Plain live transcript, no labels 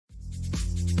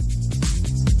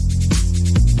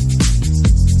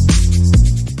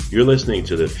You're listening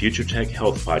to the Future Tech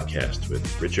Health Podcast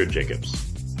with Richard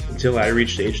Jacobs. Until I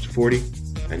reached age 40,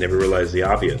 I never realized the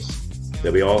obvious,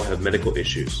 that we all have medical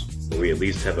issues, or we at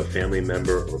least have a family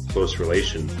member or close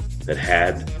relation that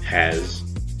had, has,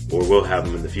 or will have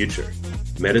them in the future.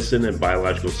 Medicine and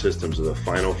biological systems are the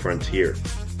final frontier.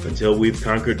 Until we've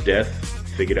conquered death,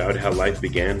 figured out how life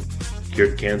began,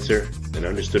 cured cancer, and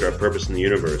understood our purpose in the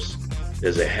universe,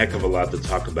 there's a heck of a lot to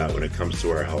talk about when it comes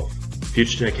to our health.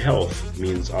 Future Tech Health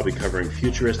means I'll be covering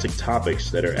futuristic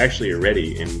topics that are actually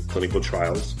already in clinical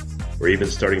trials, or even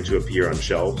starting to appear on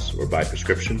shelves or by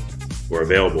prescription, or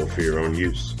available for your own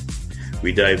use.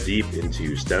 We dive deep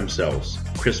into stem cells,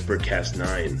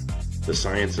 CRISPR-Cas9, the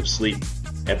science of sleep,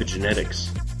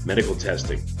 epigenetics, medical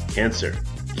testing, cancer,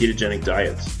 ketogenic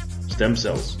diets, stem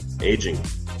cells, aging,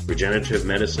 regenerative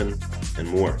medicine, and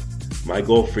more. My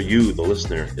goal for you, the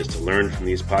listener, is to learn from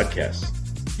these podcasts.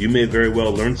 You may very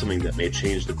well learn something that may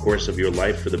change the course of your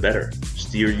life for the better,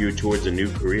 steer you towards a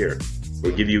new career, or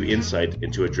give you insight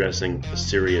into addressing a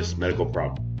serious medical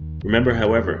problem. Remember,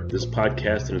 however, this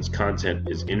podcast and its content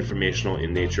is informational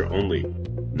in nature only.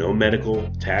 No medical,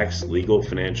 tax, legal,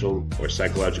 financial, or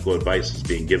psychological advice is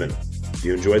being given. If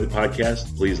you enjoyed the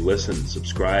podcast, please listen,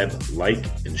 subscribe, like,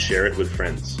 and share it with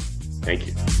friends. Thank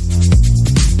you.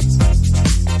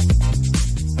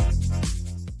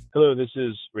 Hello, this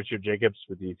is Richard Jacobs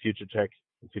with the Future Tech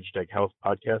and Future Tech Health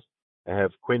Podcast. I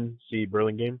have Quinn, C.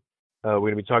 Burlingame. We're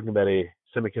going to be talking about a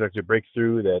semiconductor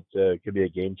breakthrough that could be a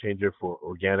game changer for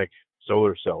organic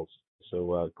solar cells.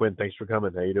 So, Quinn, thanks for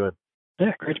coming. How you doing?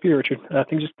 Yeah, great to be here, Richard.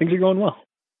 Things are going well.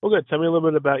 Well, good. Tell me a little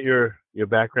bit about your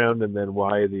background and then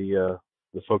why the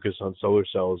focus on solar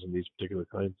cells and these particular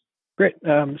kinds. Great.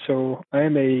 So I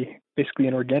am basically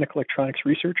an organic electronics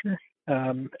researcher.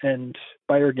 And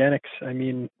by organics, I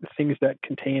mean things that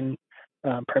contain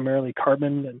primarily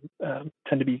carbon and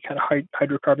tend to be kind of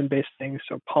hydrocarbon-based things.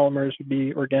 So polymers would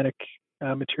be organic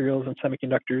materials and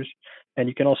semiconductors. And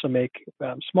you can also make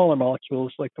smaller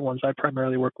molecules like the ones I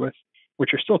primarily work with,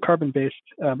 which are still carbon-based,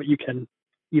 but you can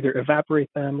either evaporate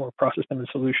them or process them in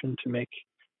solution to make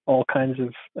all kinds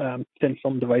of thin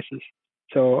film devices.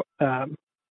 So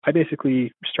I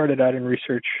basically started out in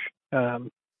research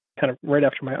kind of right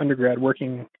after my undergrad,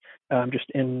 working just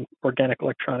in organic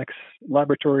electronics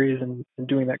laboratories and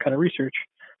doing that kind of research.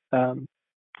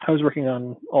 I was working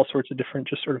on all sorts of different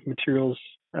just sort of materials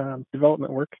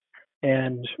development work.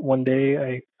 And one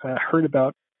day I heard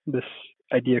about this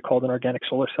idea called an organic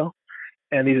solar cell.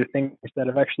 And these are things that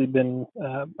have actually been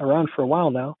around for a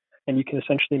while now. And you can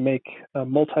essentially make a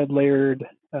multi-layered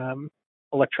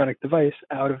electronic device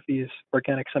out of these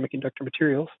organic semiconductor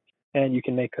materials. And you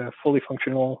can make a fully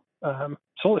functional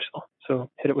solar cell. So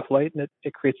hit it with light and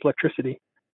it creates electricity.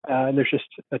 And there's just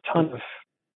a ton of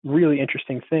really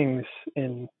interesting things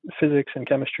in physics and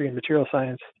chemistry and material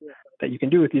science that you can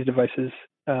do with these devices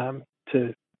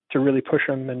to really push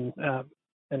them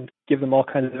and give them all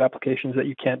kinds of applications that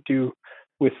you can't do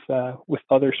with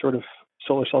other sort of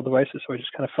solar cell devices. So I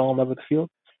just kind of fell in love with the field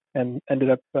and ended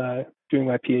up doing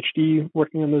my Ph.D.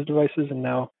 working on those devices, and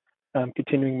now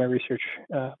continuing my research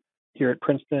here at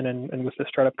Princeton and with the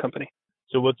startup company.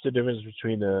 So what's the difference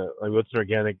between what's an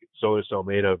organic solar cell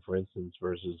made of, for instance,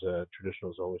 versus a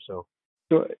traditional solar cell?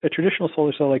 So a traditional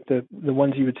solar cell, like the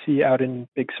ones you would see out in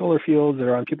big solar fields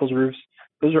or on people's roofs,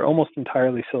 those are almost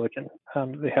entirely silicon.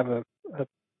 They have a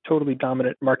totally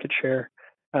dominant market share,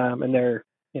 and they're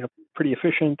pretty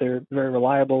efficient. They're very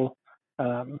reliable.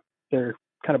 They're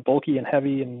kind of bulky and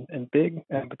heavy and big,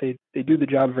 but they do the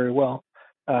job very well.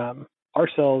 Our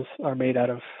cells are made out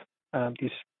of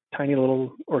these tiny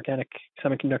little organic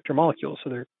semiconductor molecules. So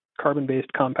they're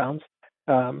carbon-based compounds.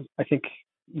 I think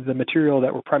the material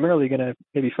that we're primarily going to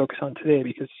maybe focus on today,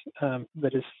 because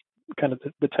that is kind of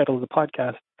the title of the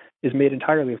podcast, is made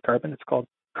entirely of carbon. It's called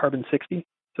carbon 60.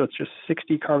 So it's just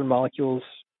 60 carbon molecules,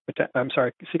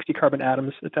 60 carbon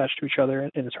atoms attached to each other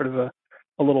in sort of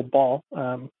a little ball.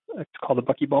 It's called a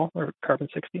buckyball, or carbon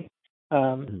 60.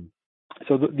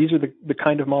 So these are the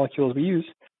kind of molecules we use.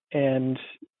 And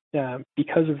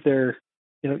because of their,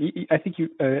 I think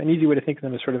an easy way to think of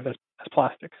them is sort of as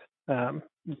plastics.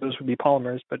 Those would be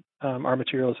polymers, but our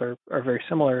materials are very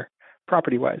similar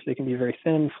property-wise. They can be very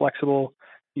thin, flexible.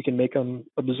 You can make them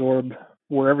absorb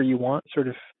wherever you want. Sort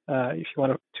of, if you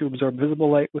want to absorb visible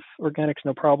light with organics,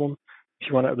 no problem. If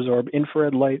you want to absorb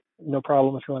infrared light, no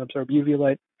problem. If you want to absorb UV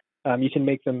light, you can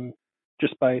make them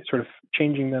just by sort of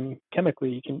changing them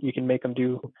chemically. You can make them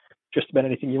do just about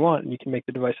anything you want, and you can make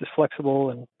the devices flexible.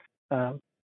 And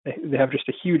they have just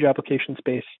a huge application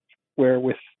space where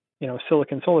with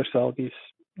silicon solar cell,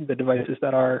 the devices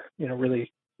that are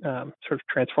really sort of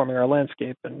transforming our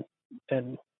landscape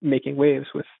and making waves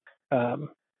with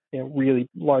really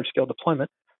large scale deployment,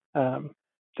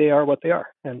 they are what they are.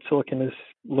 And silicon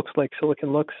looks like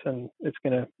silicon looks, and it's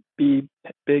going to be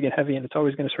big and heavy, and it's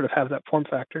always going to sort of have that form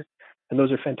factor. And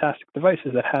those are fantastic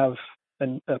devices that have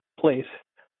a place,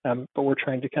 but we're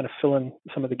trying to kind of fill in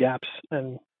some of the gaps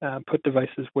and put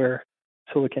devices where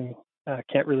silicon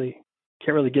can't really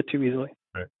get to easily.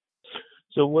 Right.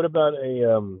 So what about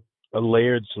a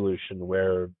layered solution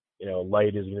where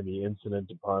light is going to be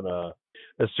incident upon a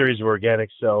series of organic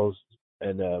cells,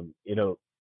 and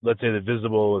let's say the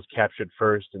visible is captured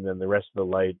first, and then the rest of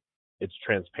the light it's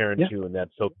transparent to, and that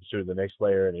filters through the next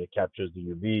layer, and it captures the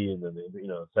UV, and then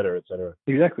et cetera, et cetera.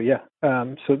 Exactly, yeah.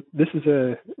 So this is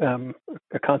a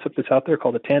concept that's out there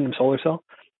called a tandem solar cell,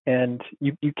 and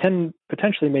you can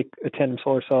potentially make a tandem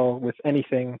solar cell with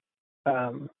anything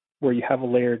where you have a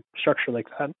layered structure like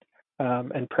that,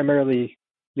 and primarily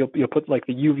you'll put like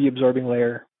the UV absorbing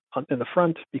layer in the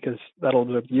front because that'll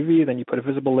absorb the UV. Then you put a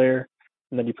visible layer,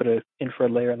 and then you put an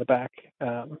infrared layer in the back,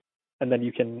 and then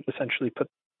you can essentially put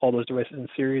all those devices in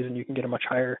series, and you can get a much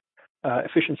higher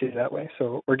efficiency that way.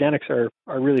 So organics are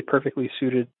really perfectly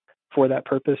suited for that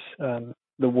purpose.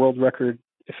 The world record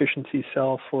efficiency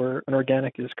cell for an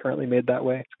organic is currently made that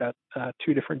way. It's got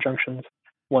two different junctions,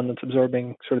 one that's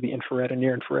absorbing sort of the infrared and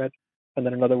near infrared, and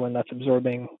then another one that's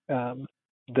absorbing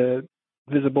the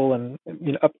visible and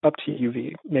up to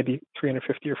UV, maybe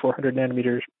 350 or 400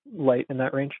 nanometers light in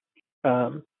that range.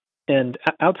 And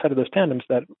outside of those tandems,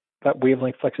 that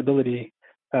wavelength flexibility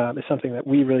is something that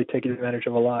we really take advantage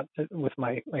of a lot with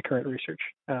my current research.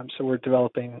 So we're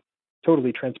developing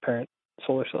totally transparent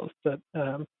solar cells that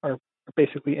are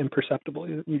basically imperceptible.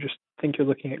 You just think you're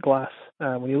looking at glass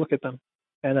when you look at them.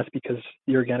 And that's because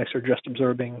the organics are just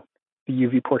absorbing the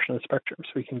UV portion of the spectrum.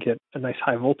 So we can get a nice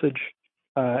high voltage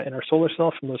in our solar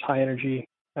cell from those high energy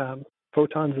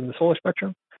photons in the solar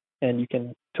spectrum. And you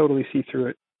can totally see through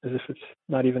it as if it's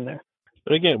not even there.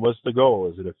 But again, what's the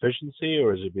goal? Is it efficiency,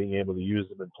 or is it being able to use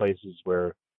them in places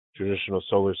where traditional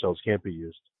solar cells can't be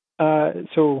used?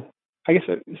 So I guess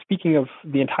speaking of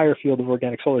the entire field of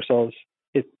organic solar cells,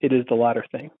 it is the latter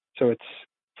thing. So it's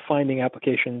finding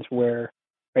applications where,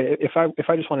 right, if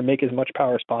I just want to make as much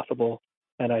power as possible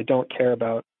and I don't care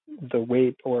about the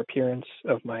weight or appearance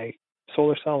of my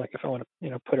solar cell, like if I want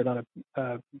to put it on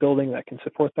a building that can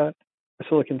support that, a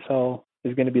silicon cell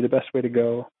is going to be the best way to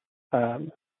go.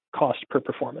 Cost per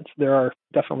performance. There are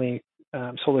definitely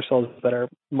solar cells that are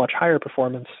much higher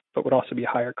performance, but would also be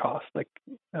higher cost, like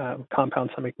compound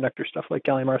semiconductor stuff like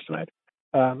gallium arsenide.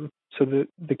 So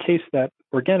the case that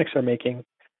organics are making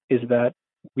is that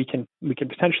we can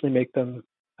potentially make them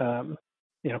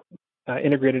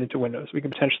integrated into Windows. We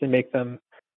can potentially make them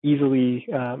easily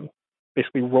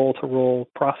basically roll-to-roll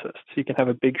processed. So you can have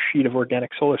a big sheet of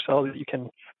organic solar cell that you can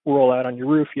roll out on your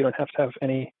roof. You don't have to have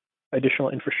any additional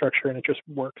infrastructure, and it just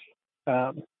works.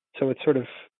 So it's sort of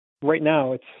right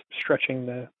now it's stretching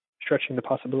the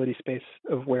possibility space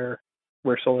of where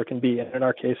solar can be. And in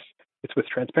our case, it's with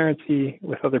transparency.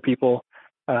 With other people,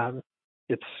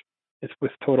 it's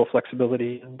with total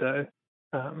flexibility and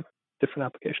different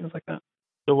applications like that.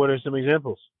 So, what are some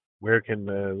examples? Where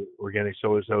can organic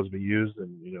solar cells be used,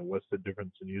 and what's the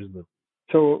difference in using them?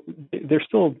 So they're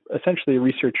still essentially a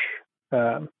research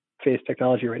phase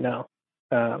technology right now.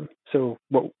 So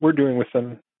what we're doing with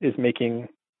them is making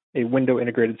a window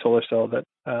integrated solar cell that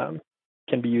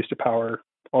can be used to power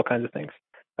all kinds of things.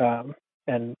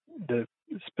 And the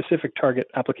specific target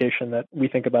application that we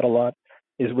think about a lot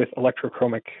is with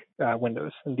electrochromic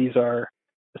windows. And these are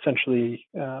essentially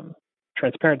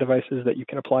transparent devices that you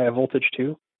can apply a voltage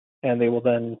to, and they will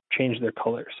then change their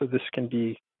color. So this can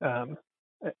be,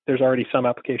 there's already some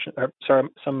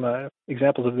some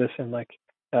examples of this in like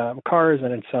cars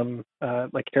and in some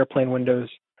like airplane windows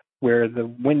where the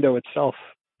window itself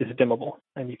is dimmable,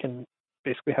 and you can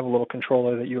basically have a little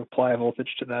controller that you apply a voltage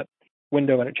to that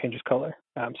window and it changes color.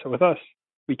 So with us,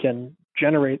 we can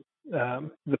generate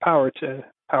the power to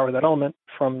power that element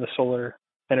from the solar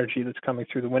energy that's coming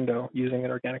through the window using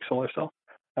an organic solar cell.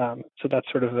 So that's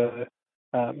sort of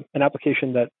an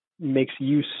application that makes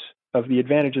use of the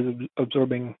advantages of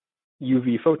absorbing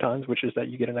UV photons, which is that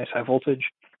you get a nice high voltage.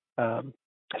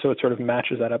 So it sort of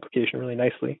matches that application really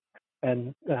nicely.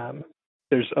 And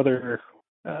there's other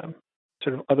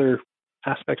sort of other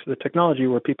aspects of the technology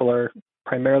where people are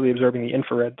primarily absorbing the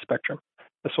infrared spectrum.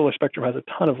 The solar spectrum has a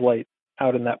ton of light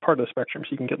out in that part of the spectrum, so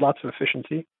you can get lots of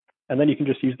efficiency, and then you can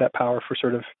just use that power for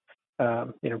sort of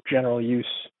general use,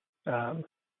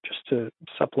 just to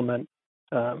supplement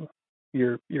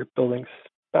your building's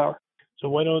power. So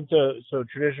why don't so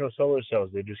traditional solar cells,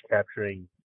 they're just capturing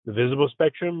the visible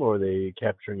spectrum, or are they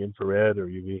capturing infrared or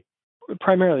UV?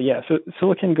 Primarily, yeah. So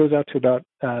silicon goes out to about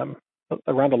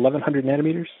around 1100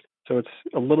 nanometers. So it's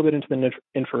a little bit into the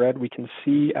infrared. We can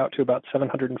see out to about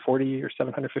 740 or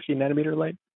 750 nanometer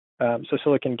light. So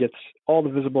silicon gets all the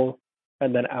visible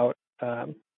and then out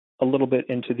a little bit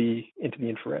into the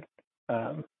infrared.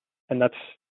 And that's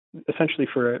essentially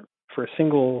for a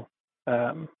single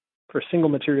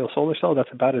material solar cell. That's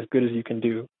about as good as you can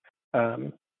do.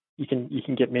 You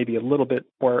can get maybe a little bit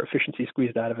more efficiency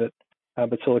squeezed out of it,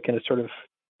 but silicon is sort of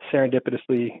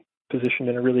serendipitously positioned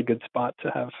in a really good spot to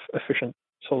have efficient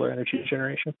solar energy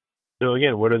generation. So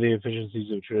again, what are the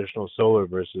efficiencies of traditional solar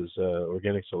versus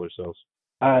organic solar cells?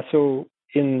 So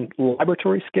in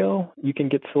laboratory scale, you can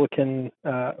get silicon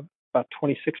about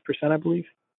 26%, I believe.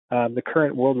 The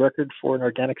current world record for an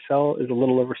organic cell is a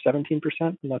little over 17%,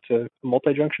 and that's a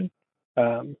multi-junction.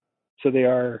 So they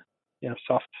are,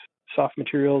 soft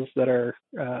materials that are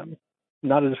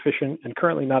not as efficient and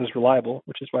currently not as reliable,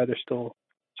 which is why they're still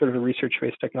sort of a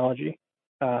research-based technology.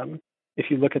 If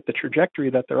you look at the trajectory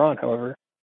that they're on, however,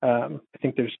 I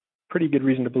think there's pretty good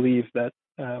reason to believe that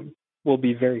we'll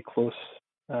be very close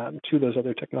to those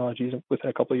other technologies within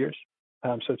a couple of years.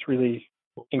 So it's really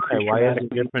increased. Why is it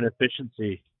different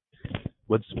efficiency?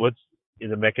 What's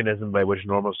the mechanism by which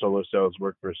normal solar cells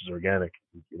work versus organic?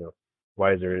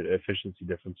 Why is there an efficiency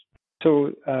difference?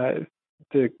 So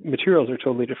the materials are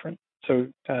totally different. So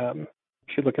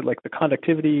if you look at like the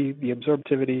conductivity, the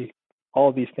absorptivity, all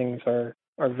of these things are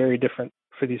very different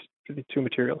for the two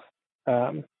materials.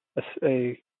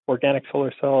 A organic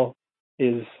solar cell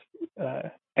is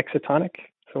excitonic.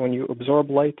 So when you absorb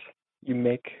light, you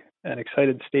make an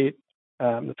excited state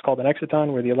that's called an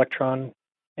exciton, where the electron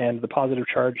and the positive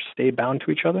charge stay bound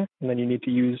to each other, and then you need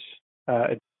to use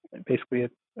basically a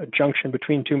junction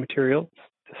between two materials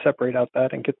to separate out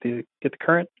that and get the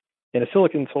current. In a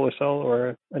silicon solar cell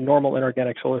or a normal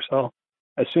inorganic solar cell,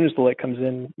 as soon as the light comes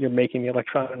in, you're making the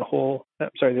electron and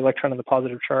the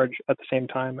positive charge at the same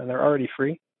time, and they're already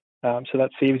free. So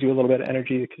that saves you a little bit of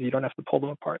energy because you don't have to pull them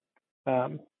apart.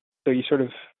 So you sort of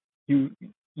you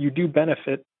do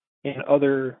benefit in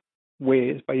other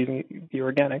ways by using the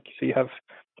organic. So you have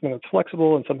something that's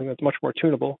flexible and something that's much more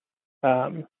tunable,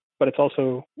 but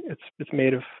it's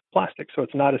made of plastic, so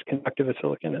it's not as conductive as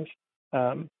silicon is,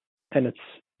 and it's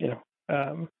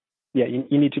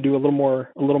you need to do a little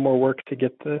more work to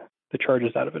get the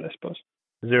charges out of it, I suppose.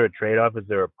 Is there a trade-off? Is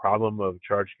there a problem of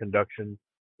charge conduction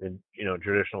in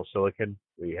traditional silicon,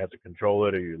 where you have to control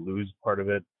it or you lose part of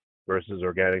it, versus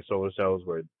organic solar cells,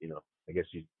 where I guess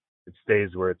it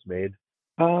stays where it's made?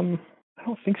 I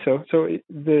don't think so. So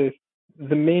the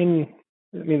main,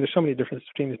 there's so many differences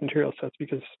between these material sets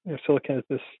because silicon is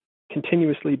this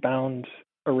continuously bound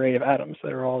array of atoms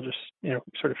that are all just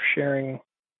sort of sharing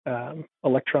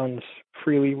electrons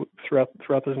freely throughout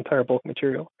this entire bulk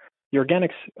material. The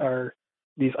organics are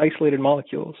these isolated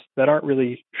molecules that aren't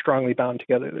really strongly bound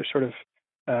together. They're sort of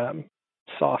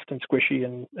soft and squishy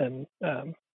and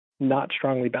not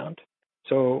strongly bound.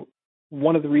 So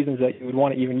one of the reasons that you would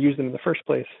want to even use them in the first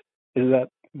place is that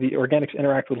the organics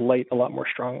interact with light a lot more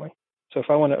strongly. So if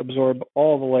I want to absorb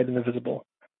all the light in the visible,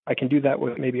 I can do that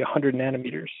with maybe 100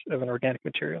 nanometers of an organic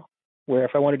material, where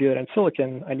if I want to do that in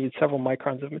silicon, I need several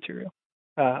microns of material.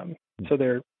 So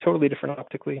they're totally different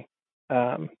optically,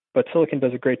 but silicon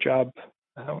does a great job.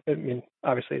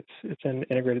 Obviously it's in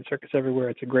integrated circuits everywhere.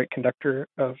 It's a great conductor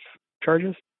of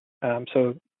charges.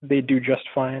 So they do just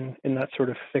fine in that sort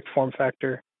of thick form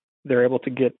factor. They're able to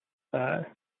get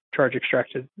charge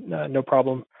extracted, no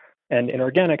problem. And in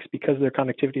organics, because their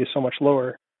conductivity is so much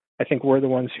lower, I think we're the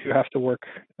ones who have to work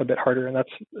a bit harder. And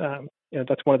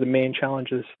that's one of the main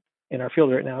challenges in our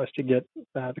field right now, is to get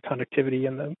the conductivity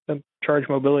and the charge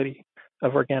mobility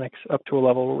of organics up to a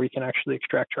level where we can actually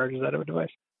extract charges out of a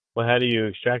device. Well, how do you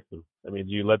extract them? Do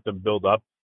you let them build up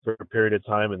for a period of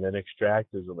time and then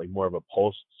extract? Is it like more of a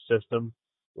pulse system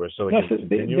where silicon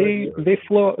continues? They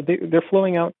flow. They're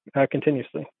flowing out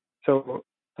continuously. So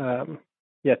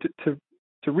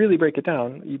to really break it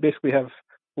down, you basically have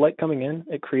light coming in.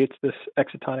 It creates this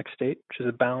excitonic state, which is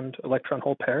a bound electron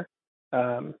hole pair.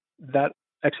 That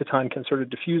exciton can sort of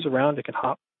diffuse around. It can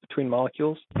hop between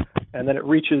molecules, and then it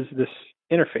reaches this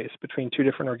interface between two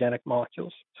different organic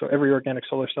molecules. So every organic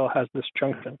solar cell has this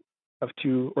junction of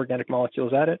two organic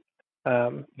molecules at it.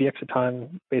 The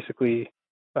exciton, basically,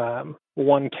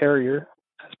 one carrier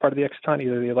as part of the exciton,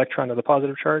 either the electron or the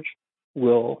positive charge,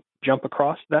 will jump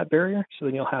across that barrier. So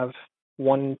then you'll have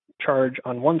one charge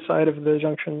on one side of the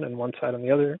junction and one charge on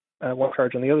the other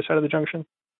side of the junction,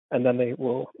 and then they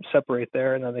will separate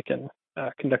there, and then they can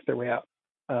conduct their way out.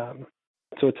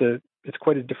 So it's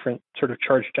quite a different sort of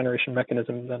charge generation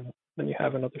mechanism than you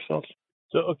have in other cells.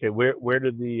 So okay, where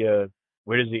does the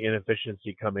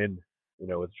inefficiency come in?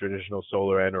 With traditional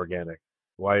solar and organic.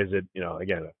 Why is it?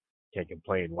 Again, I can't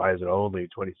complain. Why is it only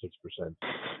 26%?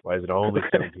 Why is it only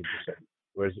 17%?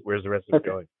 Where's the rest of it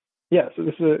going? Yeah, so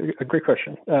this is a great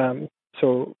question.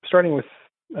 So starting with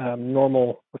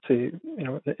normal, let's say,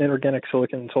 the inorganic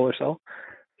silicon solar cell.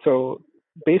 So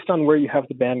based on where you have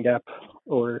the band gap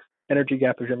or energy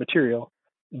gap of your material,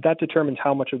 that determines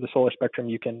how much of the solar spectrum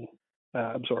you can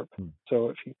absorb. So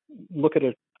if you look at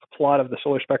a plot of the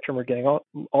solar spectrum, we're getting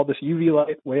all this UV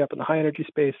light way up in the high energy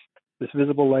space, this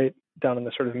visible light down in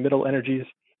the sort of middle energies,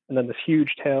 and then this huge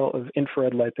tail of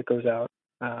infrared light that goes out,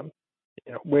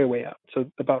 way out. So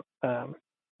about,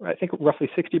 I think roughly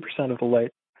 60% of the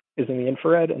light is in the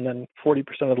infrared, and then 40%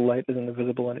 of the light is in the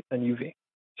visible and UV.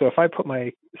 So if I put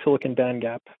my silicon band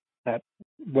gap at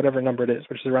whatever number it is,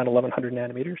 which is around 1100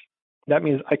 nanometers, that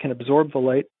means I can absorb the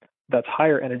light that's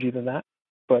higher energy than that,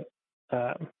 but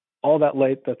all that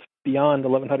light that's beyond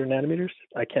 1100 nanometers,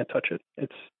 I can't touch it.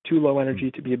 It's too low energy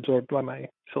to be absorbed by my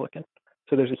silicon.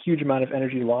 So there's a huge amount of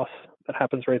energy loss that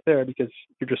happens right there because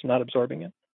you're just not absorbing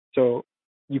it. So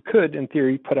you could, in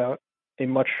theory, put out a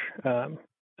much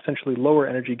essentially lower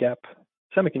energy gap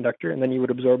semiconductor, and then you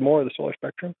would absorb more of the solar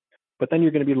spectrum. But then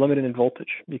you're going to be limited in voltage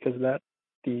because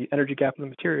the energy gap of the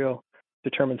material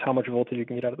determines how much voltage you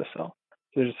can get out of the cell.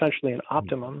 So there's essentially an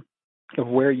optimum of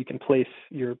where you can place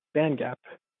your band gap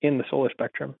in the solar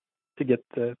spectrum to get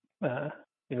the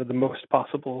most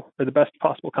possible or the best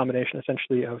possible combination,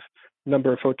 essentially, of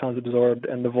number of photons absorbed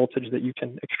and the voltage that you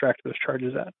can extract those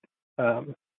charges at.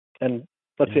 And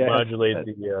let's say modulate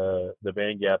the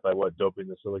band gap by what? Doping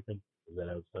the silicon? Is that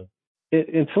how it's done?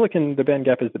 In silicon, the band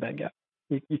gap is the band gap.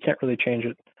 You can't really change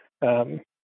it.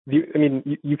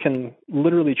 You can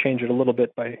literally change it a little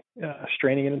bit by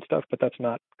straining it and stuff, but that's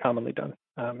not commonly done.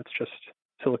 It's just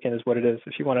silicon is what it is.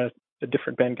 If you want a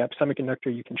different band gap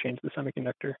semiconductor, you can change the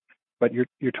semiconductor, but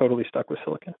you're totally stuck with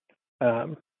silicon.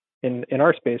 In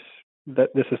our space,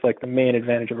 this is like the main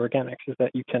advantage of organics is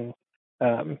that you can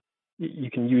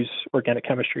use organic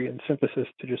chemistry and synthesis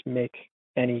to just make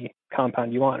any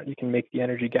compound you want. You can make the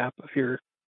energy gap of your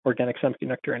organic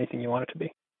semiconductor anything you want it to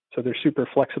be. So they're super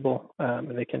flexible,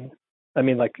 and they can,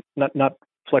 not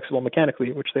flexible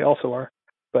mechanically, which they also are,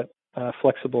 but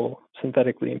flexible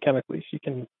synthetically and chemically. So you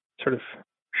can sort of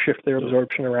shift their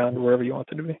absorption around wherever you want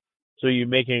it to be. So you're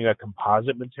making a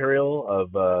composite material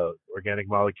of organic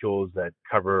molecules that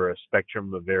cover a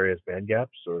spectrum of various band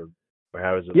gaps, or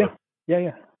how is it?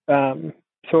 Yeah.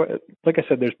 So like I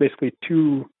said, there's basically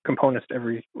two components to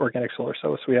every organic solar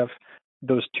cell. So we have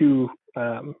those two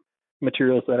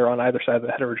materials that are on either side of the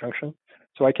heterojunction.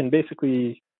 So I can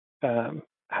basically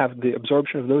have the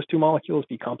absorption of those two molecules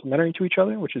be complementary to each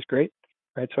other, which is great,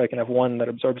 right? So I can have one that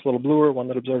absorbs a little bluer, one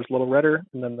that absorbs a little redder,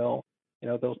 and then they'll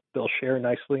share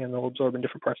nicely and they'll absorb in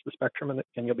different parts of the spectrum,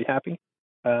 and you'll be happy.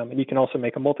 And you can also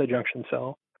make a multi-junction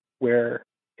cell where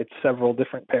it's several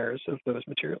different pairs of those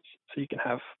materials. So you can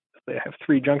have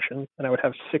 3 junctions, and I would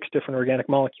have 6 different organic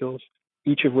molecules,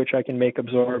 each of which I can make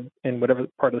absorb in whatever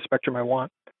part of the spectrum I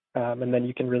want. And then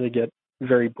you can really get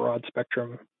very broad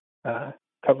spectrum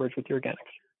coverage with your organics.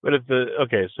 But if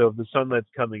the sunlight's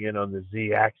coming in on the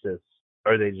z-axis,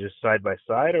 are they just side by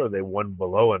side, or are they one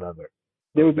below another?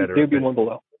 They would be one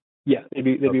below. Yeah, they'd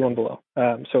be one below.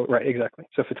 So right, exactly.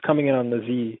 So if it's coming in on the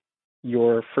z,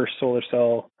 your first solar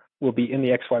cell will be in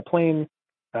the XY plane.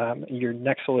 Your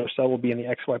next solar cell will be in the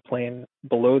XY plane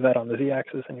below that on the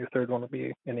z-axis, and your third one will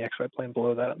be in the XY plane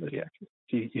below that on the z-axis.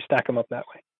 So you stack them up that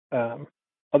way.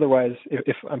 Otherwise,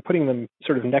 if I'm putting them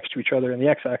sort of next to each other in the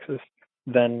x-axis,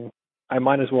 then I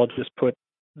might as well just put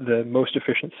the most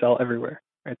efficient cell everywhere.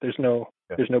 Right? There's no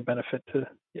benefit to.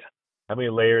 How many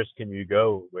layers can you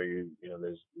go where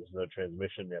there's no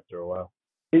transmission after a while?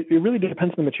 It really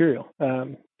depends on the material.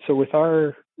 So with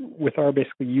our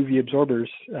basically UV absorbers,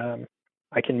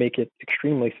 I can make it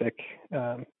extremely thick.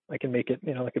 I can make it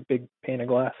like a big pane of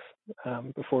glass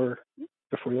before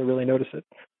you'll really notice it.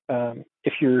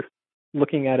 If you're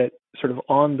looking at it sort of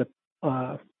on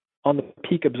the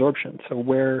peak absorption, so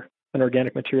where an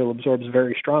organic material absorbs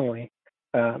very strongly,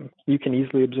 you can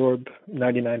easily absorb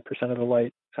 99% of the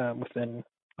light within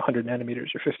 100 nanometers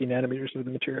or 50 nanometers of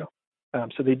the material.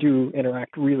 So they do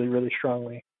interact really, really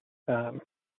strongly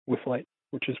with light,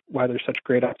 which is why they're such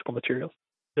great optical materials.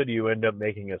 So do you end up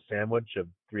making a sandwich of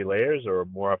 3 layers, or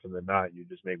more often than not, you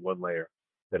just make one layer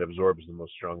that absorbs the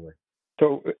most strongly?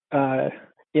 So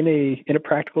in a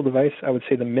practical device, I would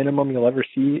say the minimum you'll ever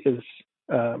see is,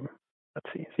 so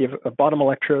you have a bottom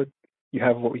electrode, You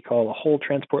have what we call a whole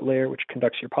transport layer, which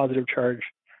conducts your positive charge.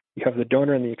 You have the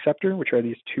donor and the acceptor, which are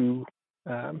these two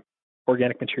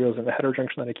organic materials in the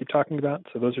heterojunction that I keep talking about.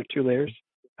 So those are two layers.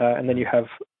 And then you have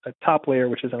a top layer,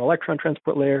 which is an electron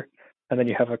transport layer. And then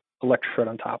you have an electrode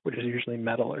on top, which is usually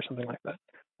metal or something like that.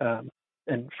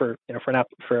 And for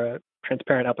a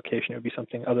transparent application, it would be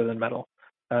something other than metal.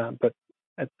 But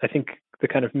I think the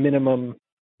kind of minimum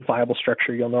viable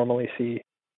structure you'll normally see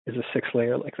is a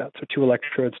 6-layer like that. So 2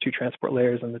 electrodes, 2 transport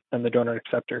layers, and the donor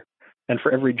acceptor. And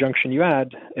for every junction you add,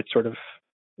 it sort of,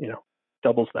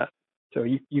 doubles that. So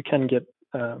you can get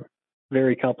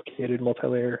very complicated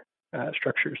multi-layer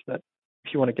structures that,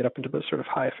 if you want to get up into those sort of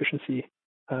high efficiency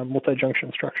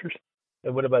multi-junction structures.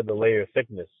 And what about the layer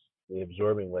thickness, the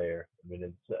absorbing layer? I mean,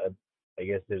 it's I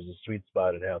guess there's a sweet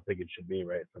spot in how thick it should be,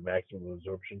 right, for maximum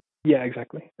absorption. Yeah,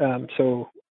 exactly. So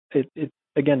it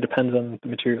again depends on the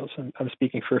materials. And I'm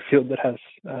speaking for a field that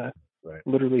has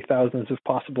literally thousands of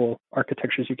possible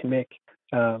architectures you can make.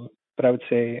 But I would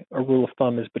say a rule of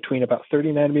thumb is between about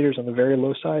 30 nanometers on the very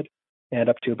low side and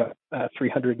up to about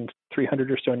 300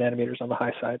 or so nanometers on the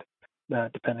high side,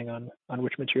 depending on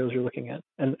which materials you're looking at.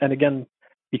 And again,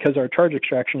 because our charge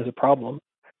extraction is a problem,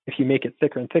 if you make it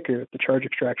thicker and thicker, the charge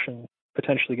extraction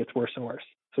potentially gets worse and worse.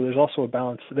 So there's also a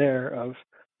balance there of,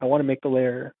 I want to make the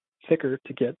layer thicker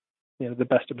to get the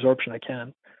best absorption I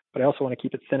can, but I also want to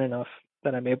keep it thin enough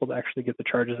that I'm able to actually get the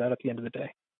charges out at the end of the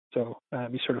day. So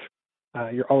you sort of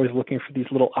you're always looking for these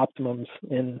little optimums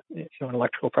in in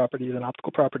electrical properties and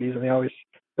optical properties, and there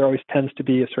always tends to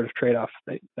be a sort of trade-off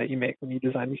that you make when you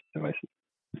design these devices.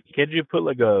 Can't you put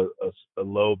like a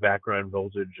low background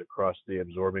voltage across the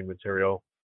absorbing material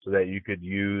so that you could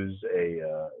use a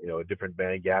different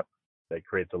band gap that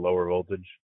creates a lower voltage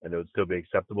and it would still be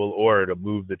acceptable, or to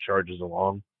move the charges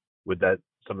along? Would that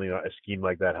a scheme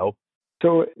like that help?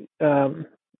 So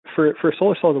for a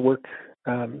solar cell to work,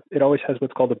 it always has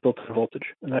what's called a built-in voltage,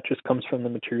 and that just comes from the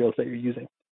materials that you're using.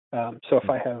 So if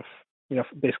I have,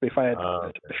 if I had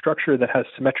a structure that has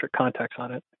symmetric contacts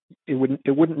on it, it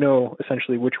wouldn't know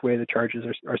essentially which way the charges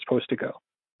are supposed to go.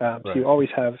 So you always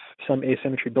have some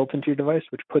asymmetry built into your device,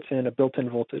 which puts in a built-in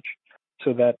voltage,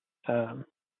 so that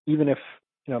even if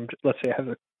let's say I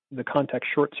have the contacts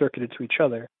short-circuited to each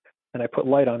other, and I put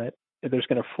light on it, it's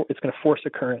going to force a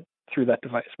current through that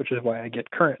device, which is why I get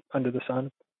current under the sun.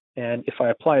 And if I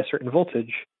apply a certain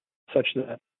voltage such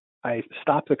that I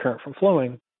stop the current from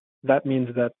flowing, that means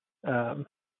that the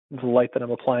light that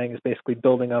I'm applying is basically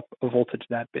building up a voltage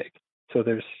that big. So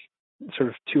there's sort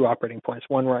of 2 operating points: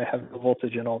 one where I have the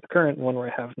voltage and all the current, and one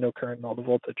where I have no current and all the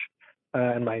voltage.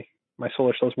 And my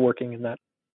solar cell is working in that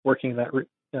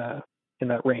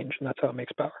range, and that's how it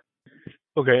makes power.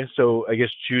 Okay, so I guess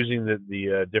choosing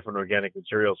the different organic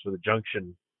materials for the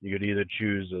junction, you could either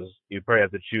choose you probably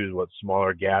have to choose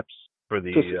smaller gaps for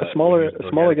the. So a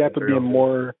smaller gap would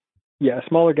be a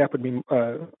smaller gap would be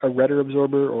a redder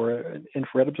absorber or an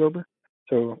infrared absorber.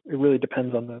 So it really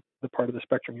depends on the part of the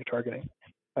spectrum you're targeting.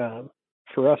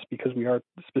 For us, because we are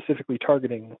specifically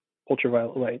targeting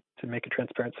ultraviolet light to make a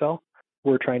transparent cell,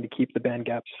 we're trying to keep the band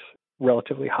gaps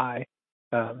relatively high.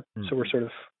 So we're sort of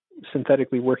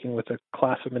synthetically working with a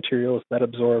class of materials that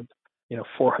absorb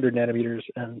 400 nanometers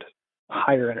and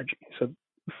higher energy. So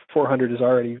 400 is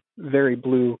already very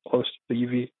blue, close to the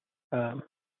UV.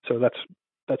 So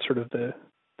that's sort of the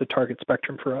target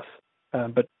spectrum for us.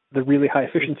 But the really high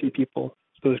efficiency people,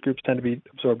 those groups tend to be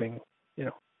absorbing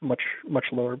much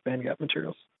lower band gap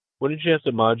materials. Wouldn't you have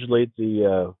to modulate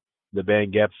the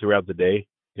band gap throughout the day,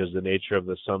 because the nature of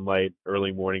the sunlight,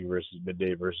 early morning versus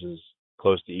midday versus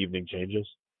close to evening, changes?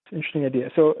 It's an interesting idea.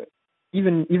 So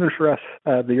even for us,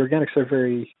 the organics are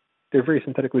very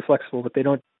synthetically flexible, but they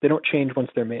don't change once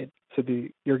they're made. So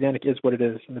the organic is what it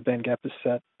is, and the band gap is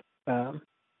set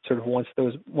sort of once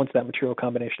that material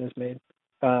combination is made.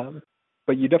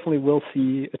 But you definitely will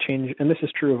see a change, and this is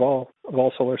true of all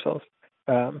solar cells,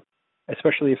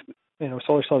 especially if a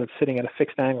solar cell that's sitting at a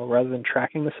fixed angle rather than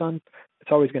tracking the sun.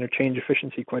 It's always going to change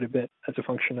efficiency quite a bit as a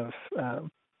function of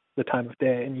the time of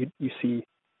day, and you see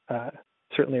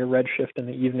certainly a red shift in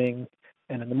the evening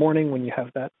and in the morning when you have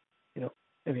that.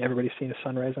 Everybody's seen a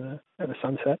sunrise and a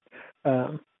sunset.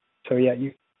 So yeah,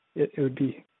 it would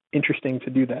be interesting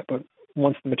to do that, but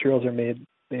once the materials are made,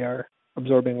 they are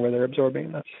absorbing where they're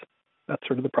absorbing. That's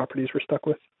sort of the properties we're stuck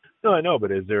with. No, I know,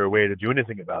 but is there a way to do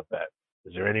anything about that?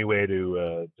 Is there any way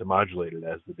to modulate it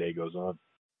as the day goes on?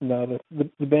 No,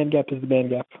 the band gap is the band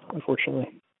gap,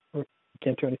 unfortunately. We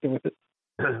can't do anything with it.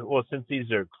 Well, since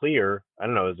these are clear, I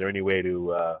don't know, is there any way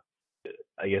to,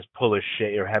 pull a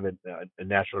shade or have a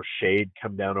natural shade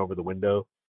come down over the window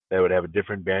that would have a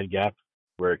different band gap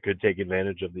where it could take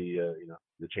advantage of the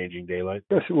the changing daylight?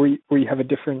 Yes, where you have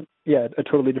a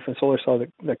totally different solar cell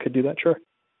that could do that. Sure.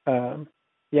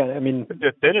 Yeah, I mean, If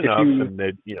they're thin if enough, you and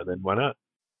they, then why not?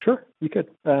 sure you could.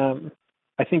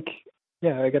 I think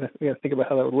I gotta think about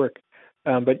how that would work.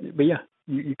 But yeah,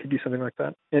 you could do something like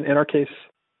that. In our case,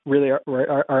 really,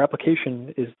 our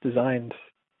application is designed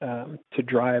to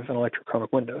drive an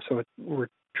electrochromic window. So we're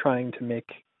trying to make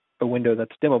a window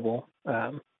that's dimmable.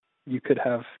 You could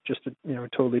have just a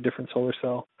totally different solar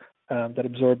cell that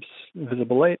absorbs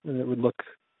visible light, and it would look,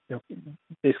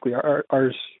 basically our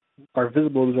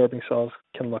visible absorbing cells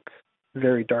can look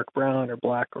very dark brown or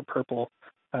black or purple,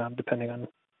 depending on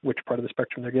which part of the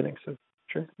spectrum they're getting. So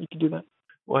sure, you could do that.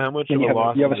 Well, how much And of a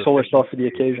loss? you have a solar cell for the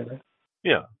occasion, right?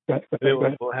 Yeah. Go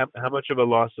ahead. Well, how much of a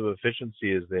loss of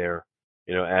efficiency is there,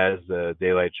 as the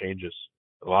daylight changes?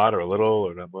 A lot or a little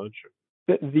or not much?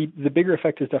 The bigger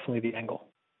effect is definitely the angle.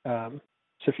 So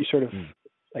if you sort of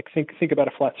like think about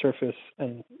a flat surface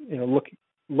and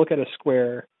look at a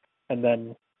square and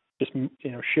then just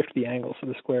shift the angle so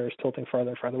the square is tilting farther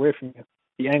and farther away from you.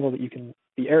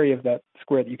 The area of that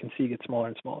square that you can see gets smaller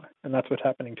and smaller, and that's what's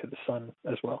happening to the sun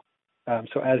as well.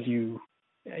 So as you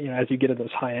get at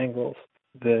those high angles,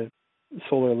 the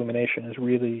solar illumination is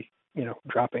really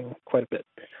dropping quite a bit.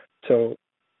 So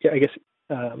yeah, I guess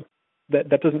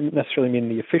that doesn't necessarily mean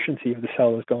the efficiency of the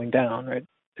cell is going down, right?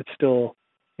 It's still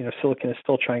silicon is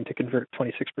still trying to convert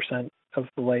 26% of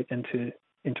the light into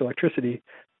electricity,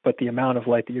 but the amount of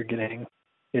light that you're getting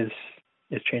is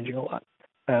changing a lot.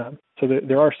 So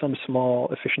there are some small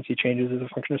efficiency changes as a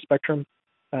function of spectrum,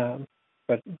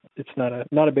 but it's not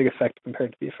a big effect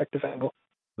compared to the effective angle.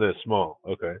 They're small.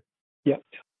 Okay. Yeah.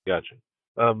 Gotcha.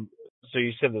 So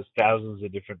you said there's thousands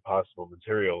of different possible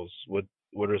materials. What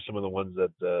are some of the ones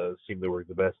that seem to work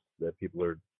the best that people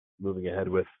are moving ahead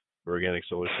with for organic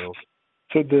solar cells?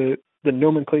 So the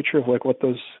nomenclature of like what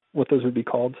those would be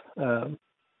called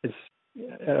is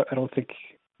I don't think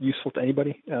useful to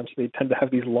anybody. So they tend to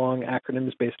have these long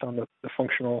acronyms based on the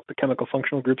chemical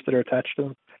functional groups that are attached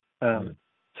to them.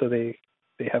 So they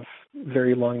have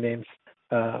very long names,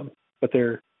 but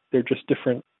they're just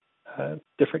different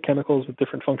chemicals with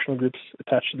different functional groups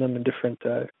attached to them in different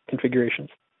configurations.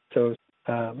 So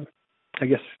I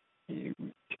guess to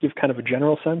give kind of a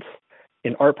general sense,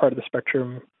 in our part of the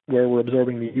spectrum where we're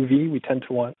absorbing the UV, we tend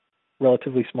to want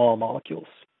relatively small molecules.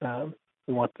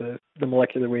 We want the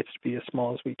molecular weights to be as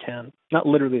small as we can, not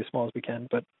literally as small as we can,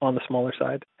 but on the smaller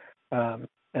side.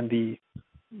 And the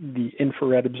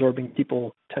infrared absorbing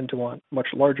people tend to want much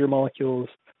larger molecules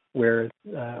where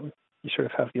you sort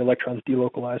of have the electrons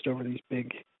delocalized over these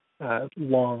big,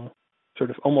 long,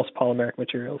 sort of almost polymeric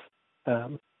materials.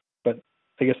 But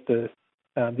I guess the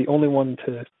only one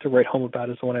to write home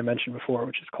about is the one I mentioned before,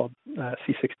 which is called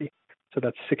C60. So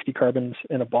that's 60 carbons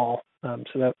in a ball.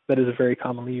 So that is a very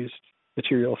commonly used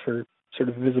material for sort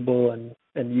of visible and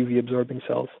UV absorbing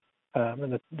cells.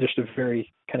 And that's just a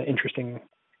very kind of interesting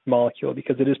molecule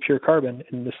because it is pure carbon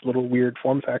in this little weird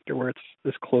form factor where it's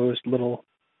this closed little,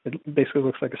 it basically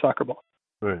looks like a soccer ball.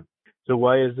 Right. So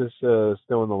why is this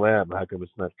still in the lab? How come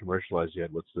it's not commercialized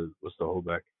yet? What's the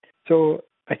holdback? So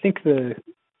I think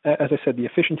as I said, the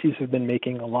efficiencies have been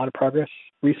making a lot of progress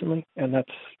recently, and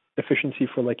that's efficiency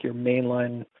for like your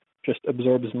mainline, just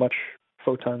absorb as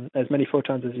many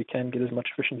photons as you can, get as much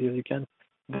efficiency as you can.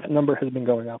 That number has been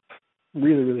going up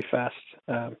really, really fast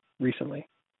recently.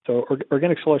 So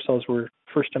organic solar cells were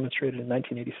first demonstrated in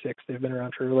 1986. They've been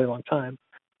around for a really long time,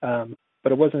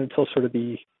 but it wasn't until sort of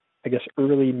the, I guess,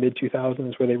 early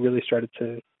mid-2000s where they really started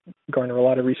to garner a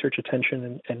lot of research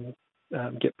attention and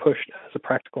get pushed as a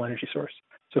practical energy source.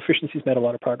 So efficiency's made a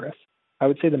lot of progress. I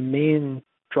would say the main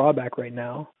drawback right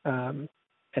now,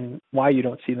 and why you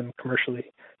don't see them commercially,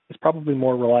 is probably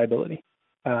more reliability.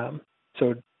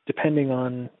 So depending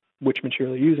on which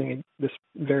material you're using, this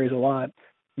varies a lot.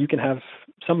 You can have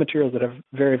some materials that have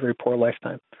very, very poor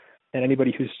lifetime. And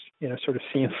anybody who's sort of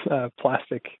seen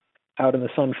plastic out in the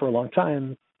sun for a long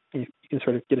time, you can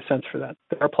sort of get a sense for that.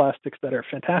 There are plastics that are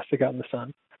fantastic out in the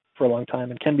sun for a long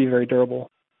time and can be very durable,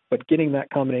 but getting that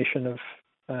combination of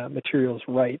materials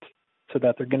right so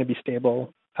that they're going to be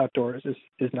stable outdoors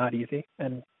is not easy.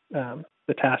 And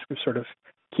the task of sort of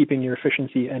keeping your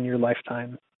efficiency and your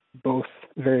lifetime both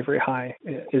very, very high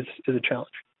is a challenge.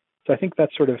 So I think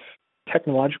that's sort of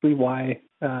technologically why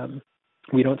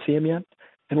we don't see them yet.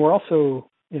 And we're also,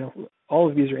 all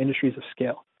of these are industries of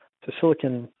scale. So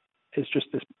silicon is just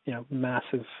this,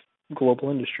 massive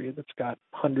global industry that's got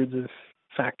hundreds of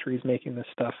factories making this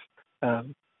stuff.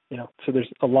 So there's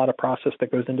a lot of process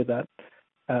that goes into that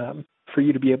for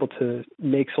you to be able to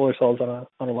make solar cells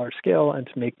on a large scale and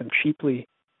to make them cheaply,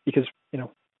 because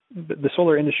the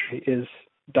solar industry is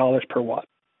dollars per watt.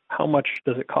 How much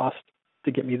does it cost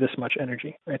to get me this much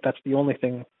energy? Right. That's the only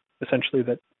thing essentially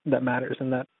that matters in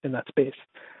that space.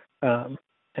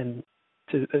 And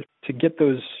to get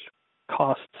those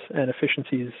costs and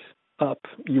efficiencies up,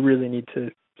 you really need to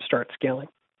start scaling.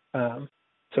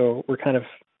 So we're kind of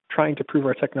trying to prove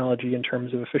our technology in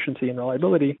terms of efficiency and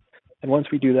reliability. And once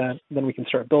we do that, then we can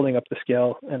start building up the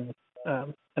scale. And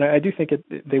I do think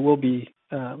they will be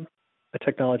a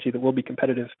technology that will be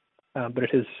competitive, but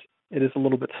it is a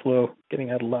little bit slow getting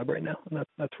out of the lab right now, and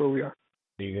that's where we are.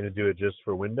 Are you going to do it just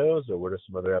for Windows, or what are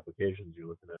some other applications you're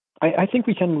looking at? I think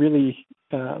we can really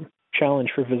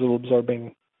challenge for visible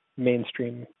absorbing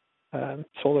mainstream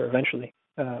solar eventually.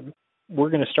 We're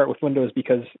going to start with Windows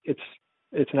because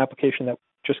it's an application that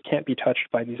just can't be touched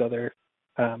by these other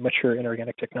mature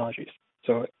inorganic technologies.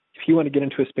 So if you want to get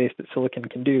into a space that silicon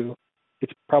can do,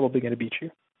 it's probably going to beat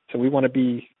you. So we want to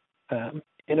be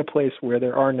in a place where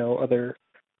there are no other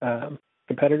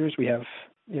competitors. We have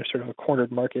sort of a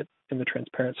cornered market in the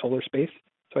transparent solar space.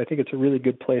 So I think it's a really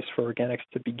good place for organics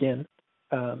to begin.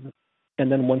 And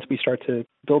then once we start to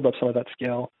build up some of that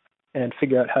scale and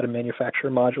figure out how to manufacture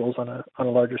modules on a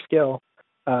larger scale,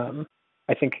 I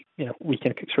think we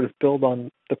can sort of build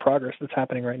on the progress that's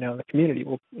happening right now in the community.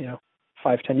 We'll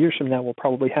 5-10 years from now, we'll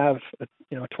probably have a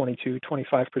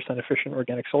 22-25% efficient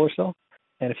organic solar cell.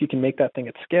 And if you can make that thing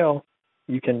at scale,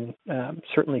 you can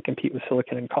certainly compete with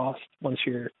silicon in cost once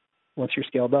you're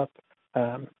scaled up.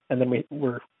 And then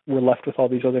we're left with all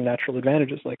these other natural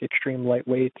advantages like extreme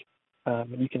lightweight.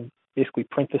 And you can basically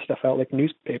print this stuff out like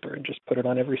newspaper and just put it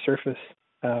on every surface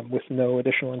with no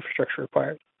additional infrastructure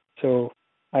required. So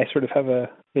I sort of have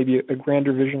maybe a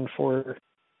grander vision for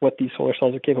what these solar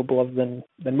cells are capable of than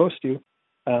most do.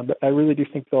 But I really do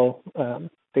think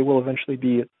they will eventually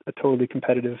be a totally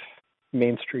competitive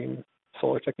mainstream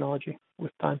solar technology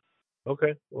with time.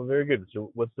 Okay, well, very good. So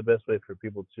what's the best way for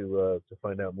people to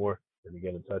find out more and to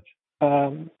get in touch?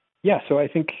 So I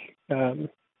think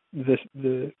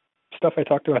the stuff I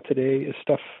talked about today is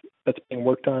stuff that's being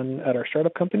worked on at our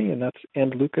startup company, and that's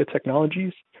Andluca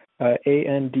Technologies,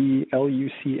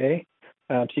 ANDLUCA.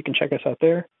 So you can check us out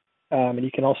there. And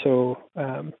you can also,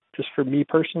 just for me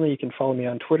personally, you can follow me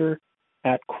on Twitter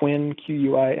at Quinn,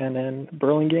 Quinn,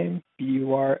 Burlingame,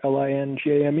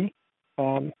 BURLINGAME.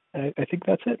 And I think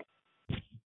that's it.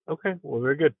 Okay, well,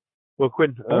 very good. Well,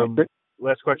 Quinn,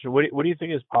 last question. What do you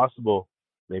think is possible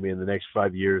maybe in the next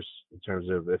 5 years in terms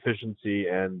of efficiency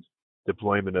and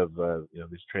deployment of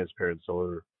these transparent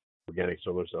organic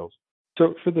solar cells?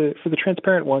 So for the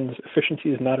transparent ones,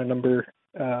 efficiency is not a number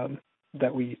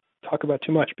that we talk about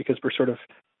too much because we're sort of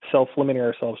self-limiting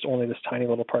ourselves to only this tiny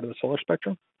little part of the solar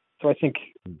spectrum. So I think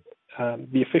an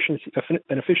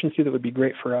efficiency that would be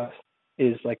great for us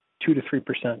is like 2 to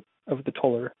 3% of the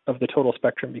total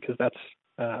spectrum, because that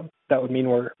would mean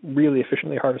we're really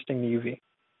efficiently harvesting the UV.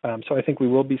 So I think we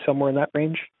will be somewhere in that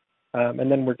range,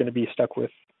 and then we're going to be stuck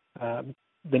with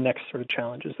the next sort of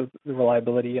challenges of the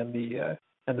reliability and the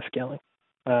scaling.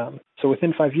 So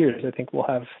within 5 years, I think we'll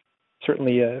have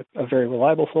certainly a very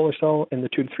reliable solar cell in the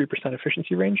 2 to 3%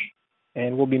 efficiency range,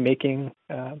 and we'll be making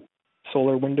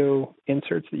solar window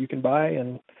inserts that you can buy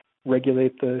and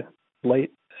regulate the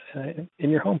light in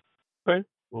your home. Okay.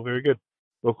 Well, very good.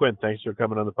 Well, Quinn, thanks for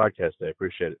coming on the podcast today. I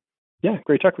appreciate it. Yeah,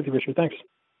 great talk with you, Richard. Thanks.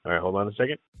 All right, hold on a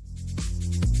second.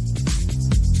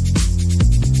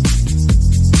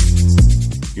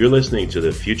 You're listening to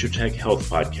the Future Tech Health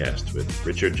Podcast with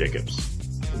Richard Jacobs.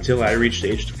 Until I reached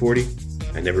age 40,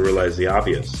 I never realized the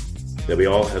obvious, that we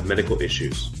all have medical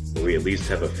issues, or we at least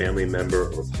have a family member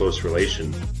or close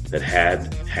relation that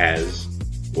has,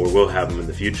 or will have them in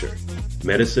the future.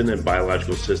 Medicine and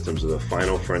biological systems are the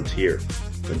final frontier.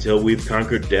 Until we've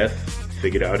conquered death,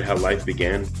 figured out how life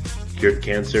began, cured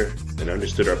cancer, and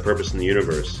understood our purpose in the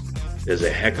universe, there's a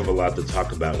heck of a lot to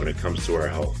talk about when it comes to our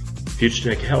health.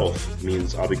 Future Tech Health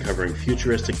means I'll be covering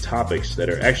futuristic topics that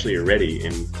are actually already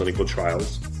in clinical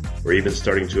trials, or even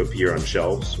starting to appear on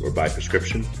shelves or by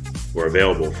prescription, or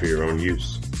available for your own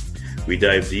use. We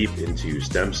dive deep into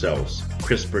stem cells,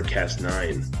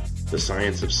 CRISPR-Cas9, the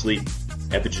science of sleep,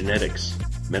 epigenetics,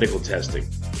 medical testing,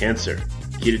 cancer,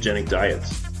 ketogenic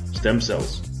diets, stem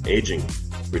cells, aging,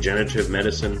 regenerative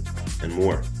medicine, and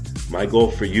more. My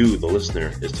goal for you, the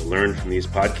listener, is to learn from these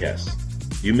podcasts.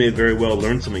 You may very well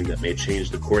learn something that may change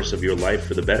the course of your life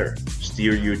for the better,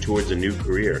 steer you towards a new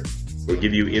career, or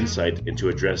give you insight into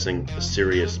addressing a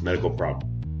serious medical problem.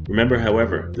 Remember,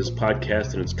 however, this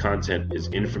podcast and its content is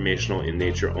informational in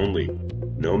nature only.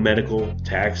 No medical,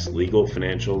 tax, legal,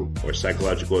 financial, or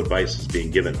psychological advice is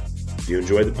being given. If you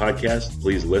enjoy the podcast,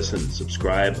 please listen,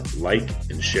 subscribe, like,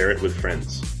 and share it with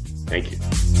friends. Thank you.